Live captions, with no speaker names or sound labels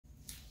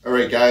All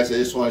right, guys, I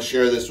just want to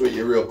share this with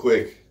you real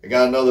quick. I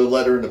got another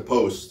letter in the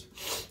post.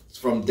 It's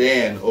from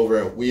Dan over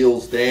at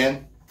Wheels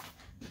Dan.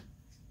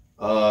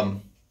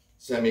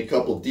 Sent me a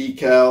couple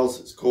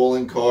decals, his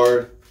calling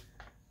card,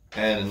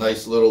 and a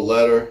nice little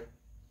letter.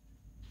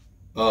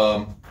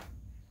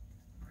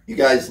 You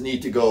guys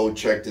need to go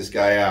check this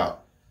guy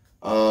out.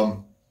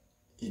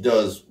 He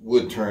does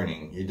wood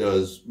turning, he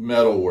does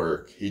metal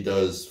work, he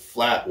does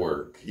flat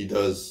work, he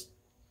does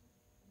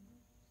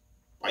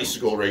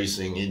bicycle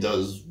racing, he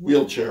does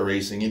wheelchair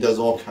racing, he does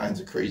all kinds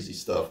of crazy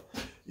stuff.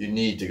 You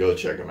need to go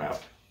check him out.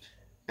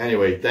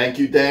 Anyway, thank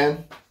you,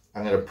 Dan.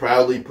 I'm going to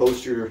proudly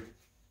post your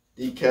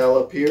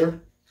decal up here.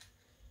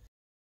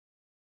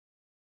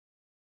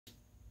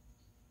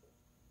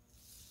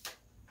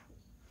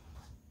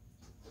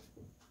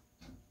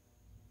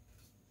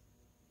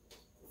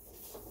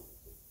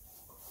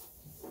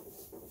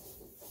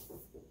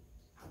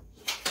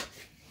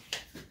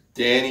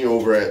 Danny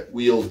over at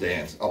Wheels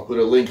Dance. I'll put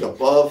a link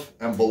above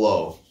and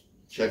below.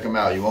 Check him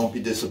out. You won't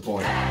be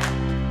disappointed.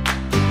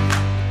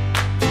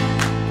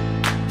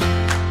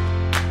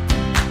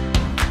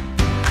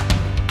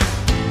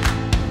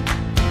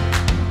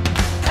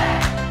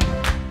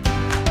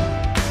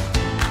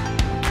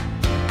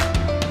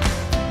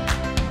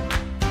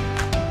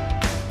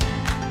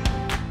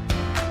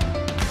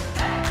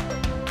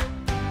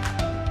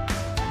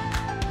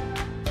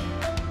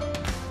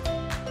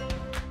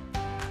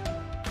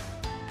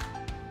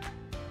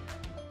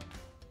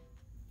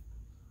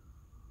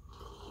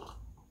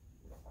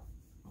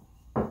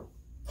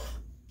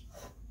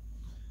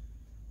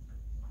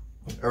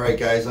 Alright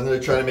guys, I'm going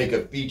to try to make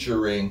a feature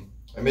ring.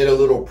 I made a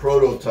little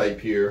prototype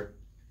here.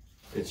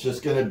 It's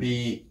just going to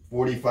be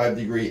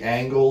 45-degree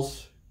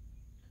angles.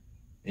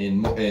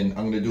 And I'm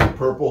going to do a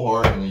purple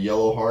heart and a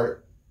yellow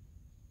heart.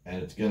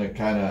 And it's going to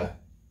kind of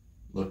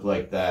look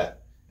like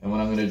that. And what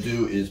I'm going to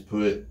do is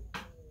put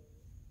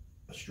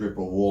a strip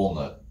of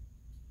walnut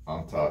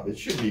on top. It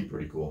should be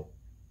pretty cool.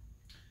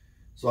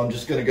 So I'm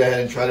just going to go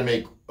ahead and try to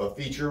make a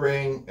feature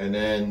ring. And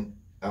then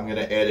I'm going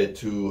to add it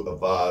to a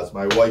vase.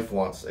 My wife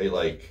wants a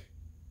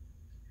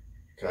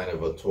kind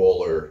of a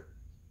taller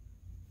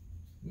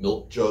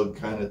milk jug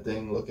kind of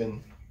thing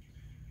looking.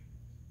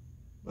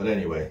 But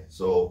anyway,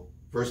 so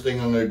first thing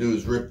I'm going to do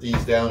is rip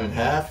these down in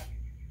half.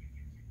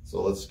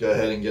 So let's go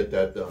ahead and get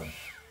that done.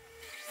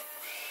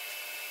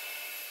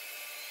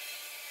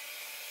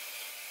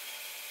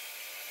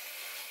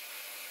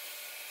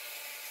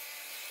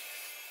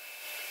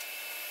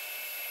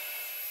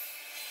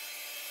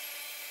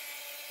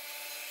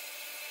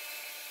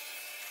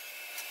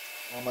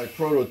 On my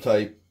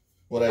prototype,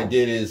 what I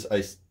did is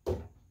I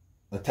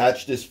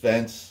attached this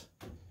fence,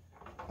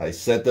 I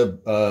set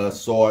the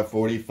saw at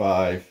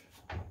 45,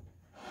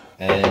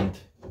 and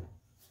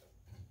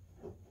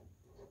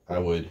I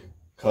would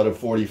cut a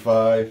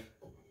 45,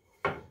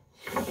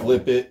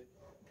 flip it,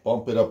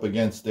 bump it up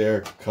against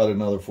there, cut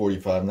another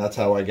 45, and that's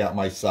how I got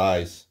my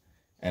size,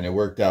 and it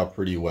worked out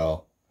pretty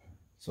well.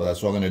 So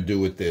that's what I'm going to do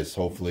with this.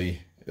 Hopefully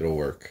it'll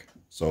work.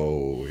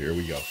 So here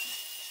we go.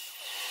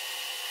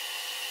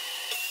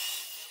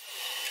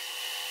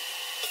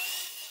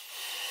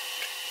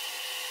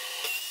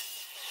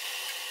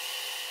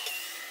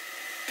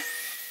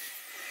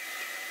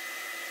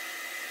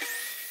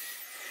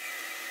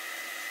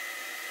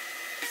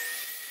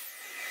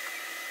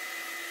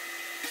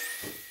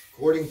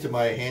 According to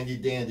my handy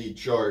dandy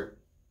chart,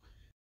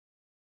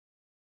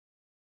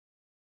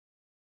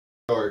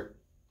 if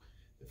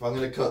I'm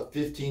going to cut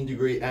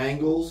 15-degree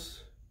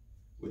angles,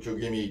 which will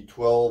give me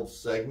 12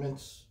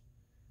 segments,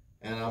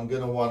 and I'm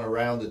going to want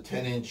around a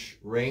 10-inch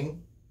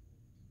ring,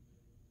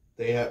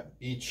 they have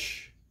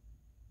each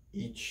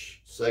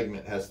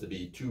segment has to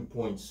be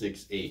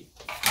 2.68.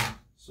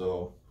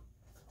 So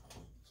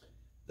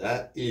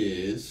that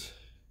is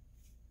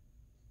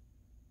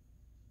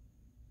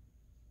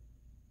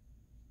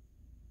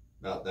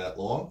about that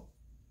long.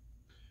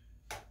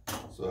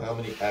 So how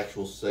many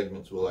actual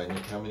segments will I need?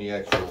 How many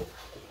actual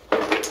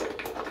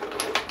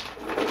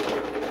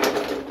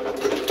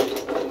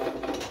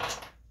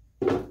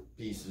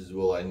pieces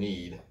will I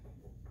need?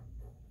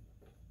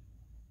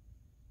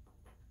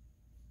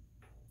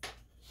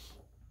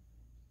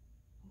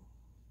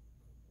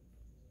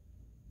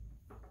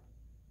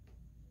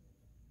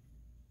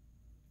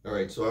 All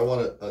right, so I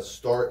want a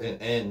start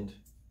and end.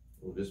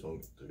 Oh, this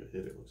one took a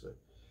hit, it looks like.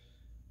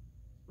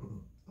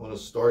 I want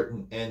to start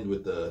and end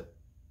with the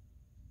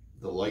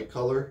light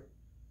color.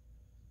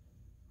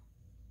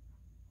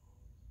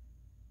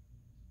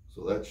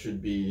 So that should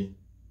be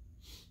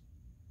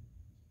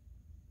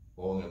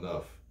long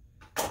enough.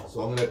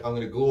 So I'm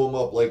gonna glue them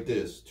up like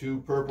this: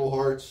 2 purple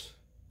hearts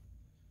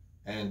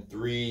and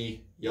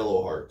 3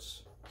 yellow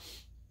hearts.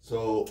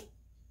 So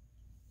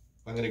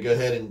I'm gonna go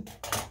ahead and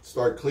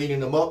start cleaning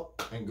them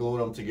up and gluing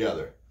them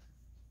together.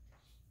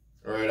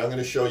 All right, I'm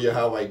gonna show you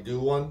how I do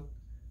one,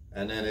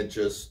 and then it's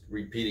just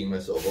repeating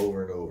myself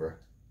over and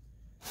over.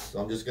 So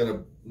I'm just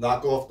gonna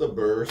knock off the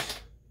burrs.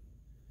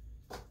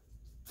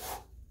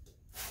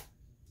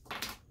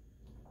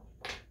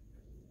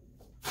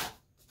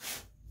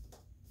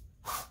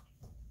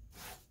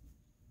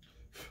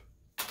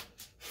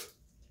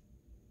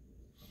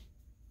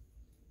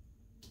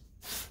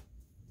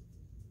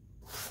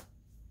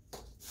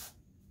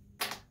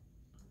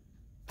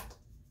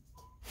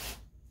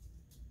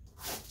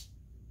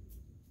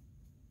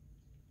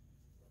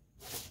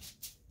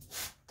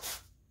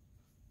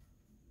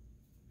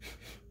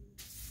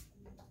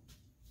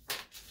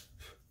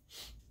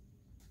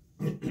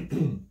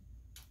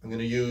 going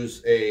to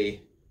use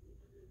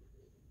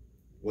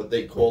what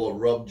they call a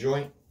rub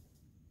joint.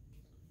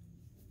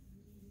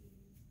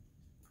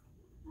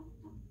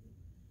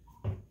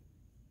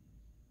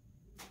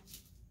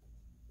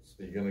 So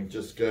you're going to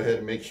just go ahead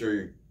and make sure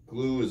your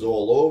glue is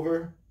all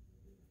over.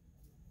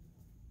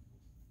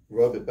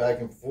 Rub it back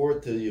and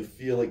forth till you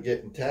feel it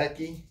getting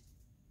tacky.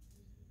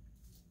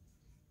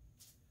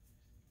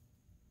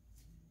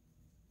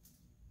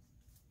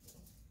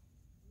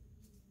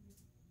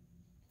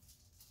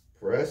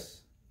 Press.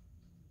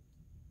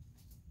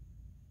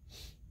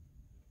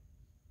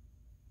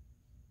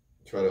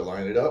 Try to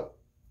line it up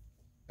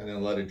and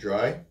then let it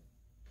dry.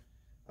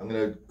 I'm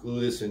going to glue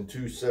this in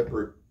 2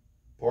 separate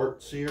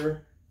parts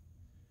here.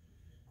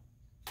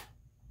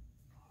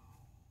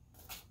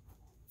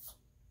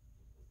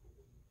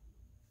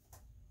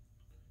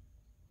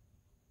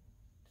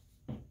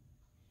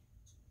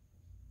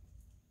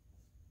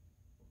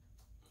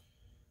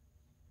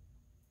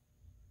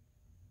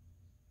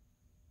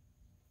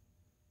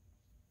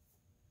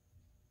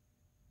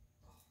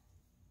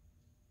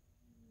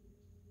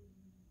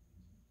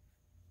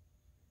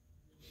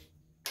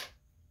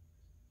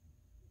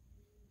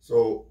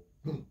 So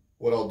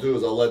what I'll do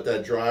is I'll let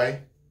that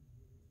dry,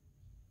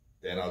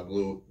 then I'll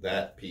glue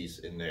that piece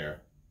in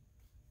there.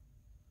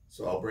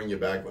 So I'll bring you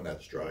back when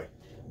that's dry.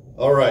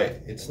 All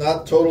right, it's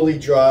not totally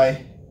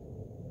dry,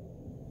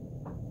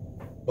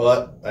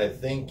 but I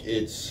think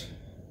it's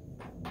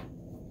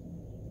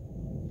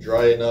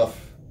dry enough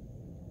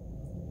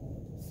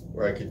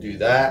where I could do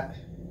that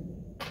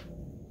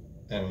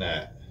and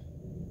that.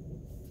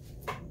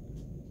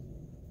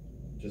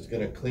 Just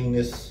gonna clean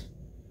this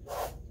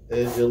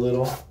edge a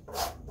little.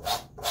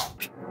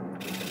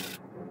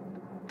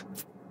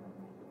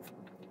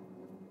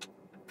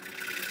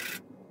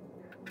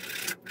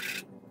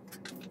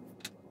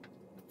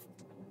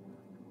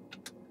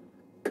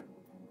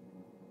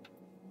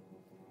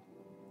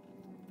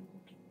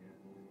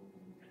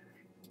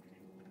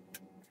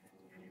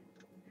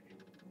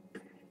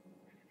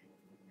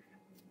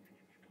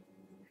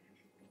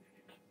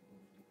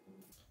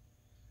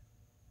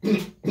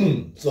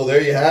 So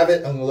there you have it.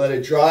 I'm going to let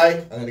it dry.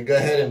 I'm going to go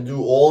ahead and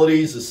do all of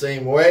these the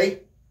same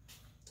way.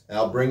 And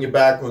I'll bring you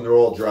back when they're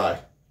all dry.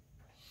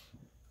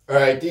 All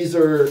right, these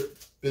are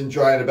been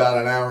drying about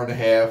an hour and a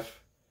half.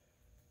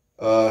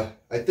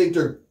 I think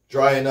they're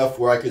dry enough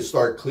where I could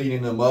start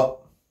cleaning them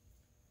up.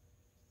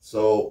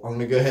 So I'm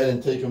going to go ahead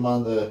and take them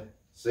on the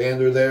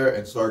sander there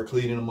and start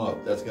cleaning them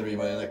up. That's going to be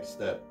my next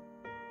step.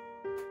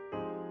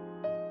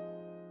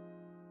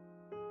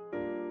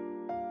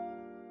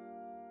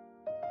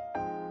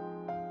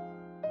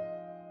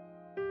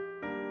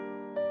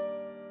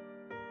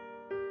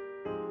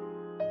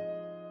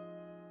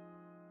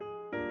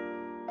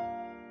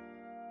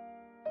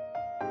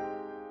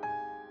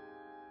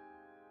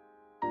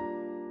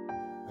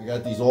 I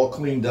got these all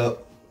cleaned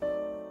up.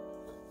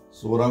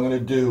 So what I'm going to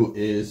do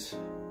is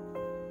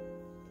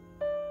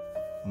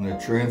I'm going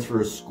to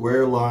transfer a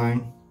square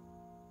line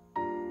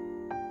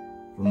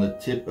from the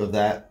tip of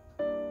that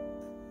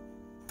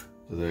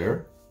to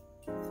there.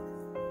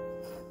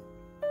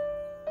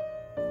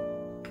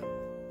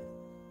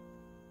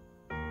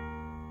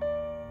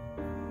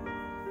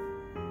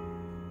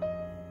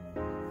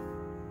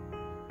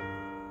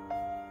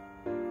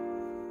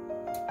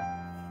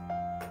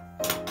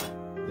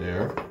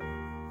 There.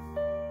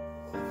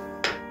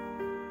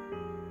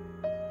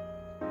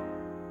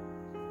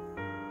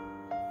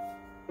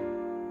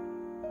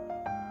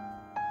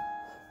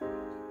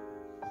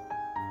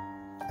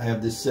 I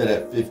have this set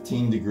at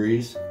 15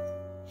 degrees.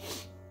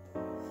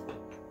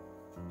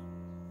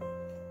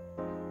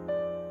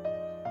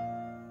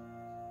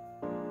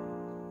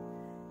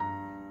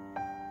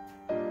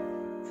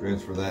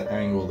 Transfer that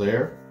angle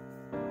there.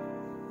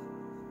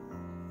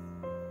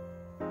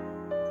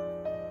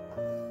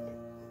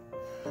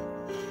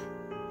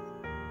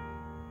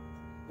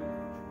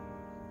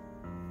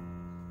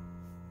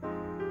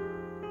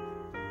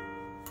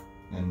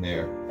 And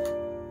there.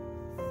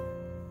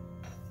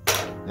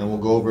 Then we'll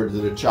go over to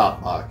the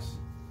chop box.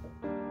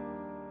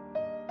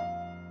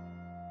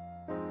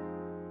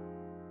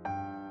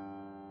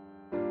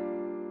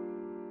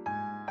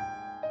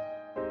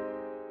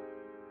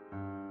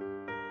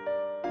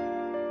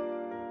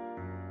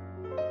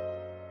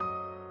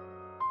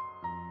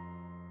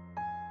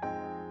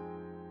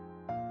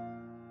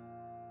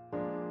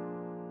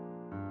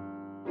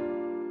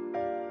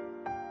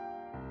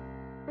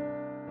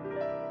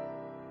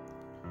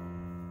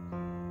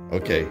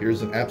 Okay,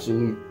 here's an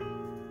absolute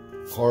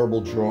horrible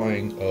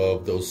drawing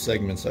of those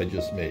segments I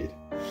just made.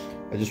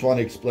 I just want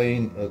to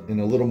explain in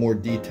a little more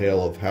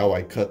detail of how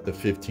I cut the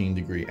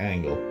 15-degree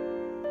angle.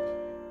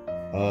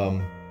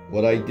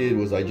 What I did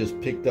was I just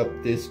picked up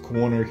this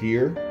corner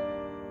here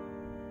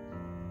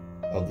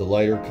of the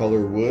lighter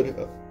color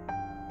wood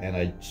and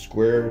I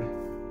squared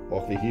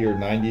off of here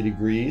 90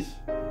 degrees.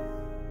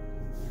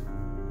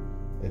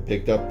 I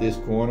picked up this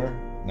corner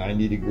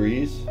 90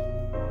 degrees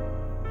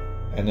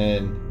and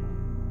then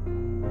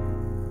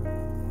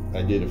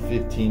I did a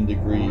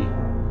 15-degree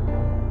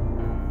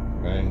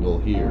angle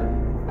here.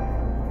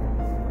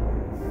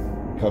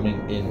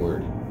 coming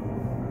inward.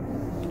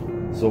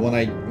 So when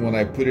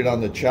I put it on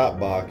the chop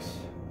box,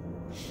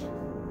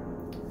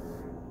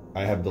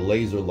 I have the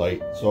laser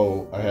light.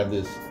 So I have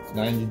this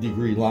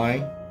 90-degree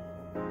line.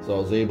 So I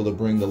was able to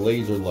bring the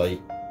laser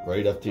light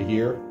right up to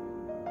here,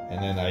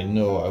 and then I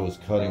know I was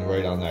cutting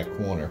right on that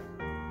corner.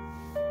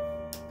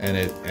 And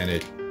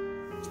it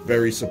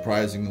very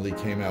surprisingly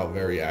came out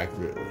very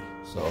accurately.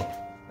 So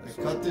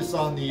I cut this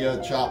on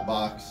the chop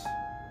box,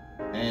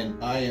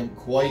 and I am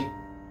quite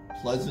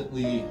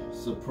pleasantly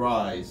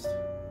surprised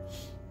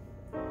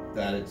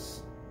that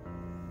it's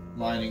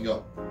lining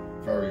up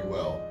very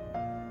well.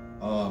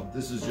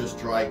 This is just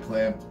dry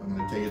clamped. I'm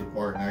going to take it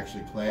apart and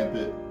actually clamp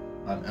it.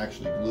 I'm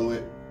actually glue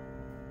it,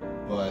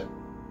 but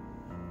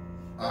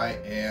I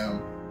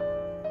am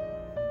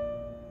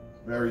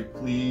very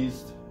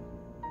pleased.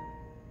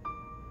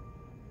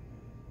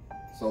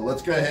 So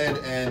let's go ahead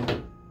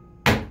and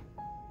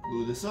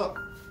glue this up.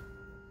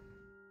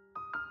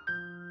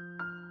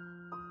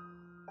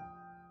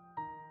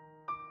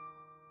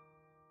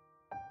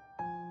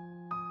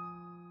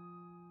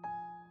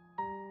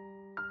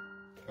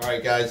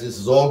 Alright guys, this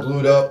is all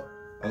glued up.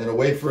 I'm going to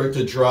wait for it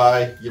to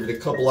dry, give it a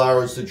couple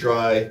hours to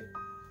dry,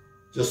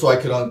 just so I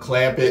can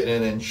unclamp it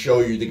and then show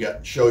you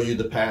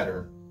the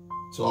pattern.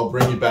 So I'll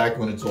bring you back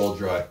when it's all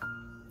dry.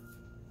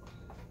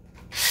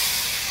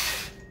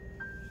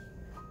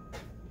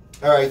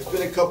 Alright, it's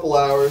been a couple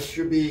hours,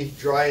 should be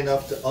dry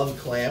enough to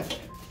unclamp.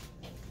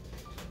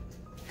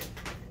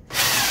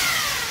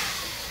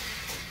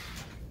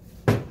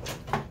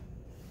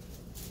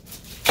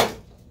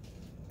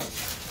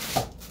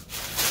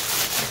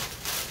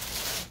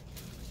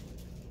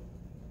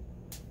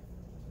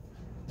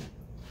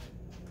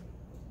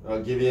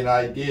 I'll give you an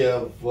idea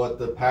of what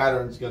the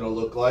pattern's going to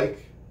look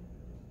like.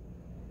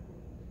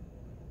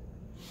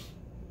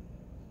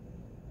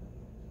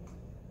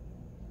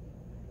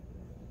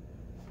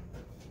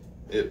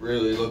 It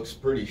really looks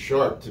pretty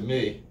sharp to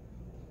me.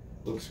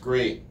 Looks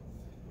great.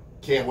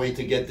 Can't wait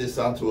to get this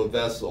onto a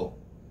vessel.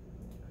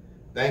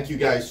 Thank you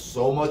guys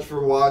so much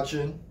for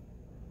watching.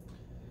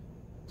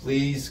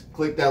 Please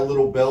click that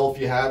little bell if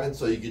you haven't,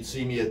 so you can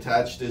see me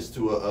attach this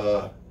to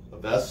a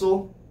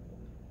vessel.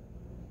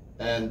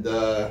 And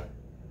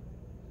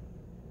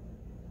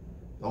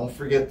don't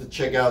forget to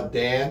check out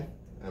Dan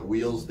at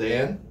Wheels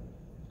Dan.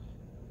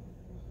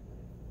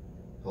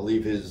 I'll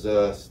leave his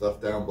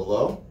stuff down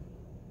below.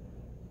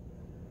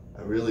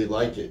 I really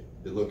like it.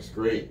 It looks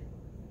great.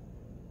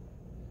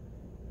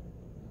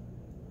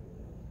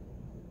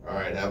 All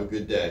right, have a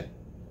good day.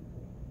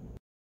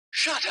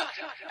 Shut up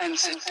and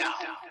sit down.